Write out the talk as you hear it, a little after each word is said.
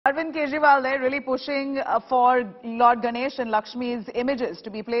Arvind Kejriwal there really pushing for Lord Ganesha and Lakshmi's images to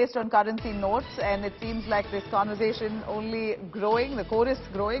be placed on currency notes, and it seems like this conversation only growing, the chorus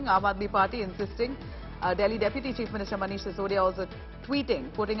growing. Aam Aadmi Party insisting. Delhi Deputy Chief Minister Manish Sisodia also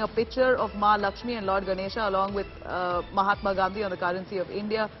tweeting, putting a picture of Ma Lakshmi and Lord Ganesha along with Mahatma Gandhi on the currency of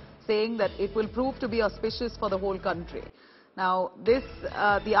India, saying that it will prove to be auspicious for the whole country. Now, the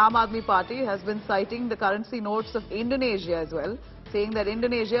Aam Aadmi Party has been citing the currency notes of Indonesia as well, saying that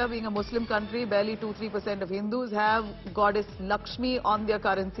Indonesia, being a Muslim country, barely 2-3% of Hindus have goddess Lakshmi on their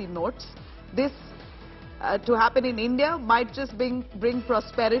currency notes. This, to happen in India, might just bring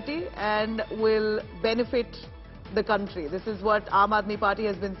prosperity and will benefit the country. This is what Aam Aadmi Party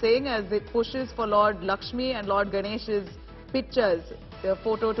has been saying as it pushes for Lord Lakshmi and Lord Ganesha's pictures, their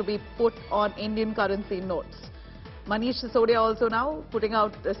photo to be put on Indian currency notes. Manish Sisodia also now putting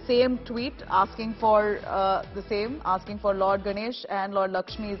out the same tweet asking for asking for Lord Ganesh and Lord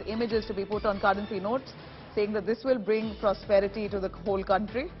Lakshmi's images to be put on currency notes, saying that this will bring prosperity to the whole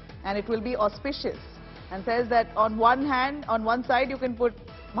country and it will be auspicious, and says that on one side you can put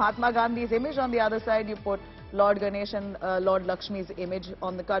Mahatma Gandhi's image, on the other side you put Lord Ganesh and Lord Lakshmi's image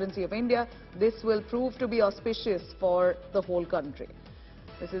on the currency of India. This will prove to be auspicious for the whole country.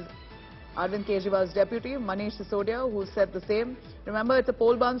 This is Arvind Kejriwal's deputy, Manish Sisodia, who said the same. Remember, it's a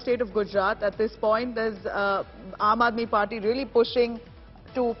poll-bound state of Gujarat. At this point, there's Aam Aadmi Party really pushing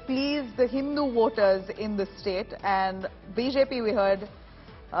to please the Hindu voters in the state. And BJP, we heard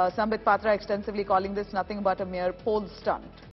Sambit Patra extensively calling this nothing but a mere poll stunt.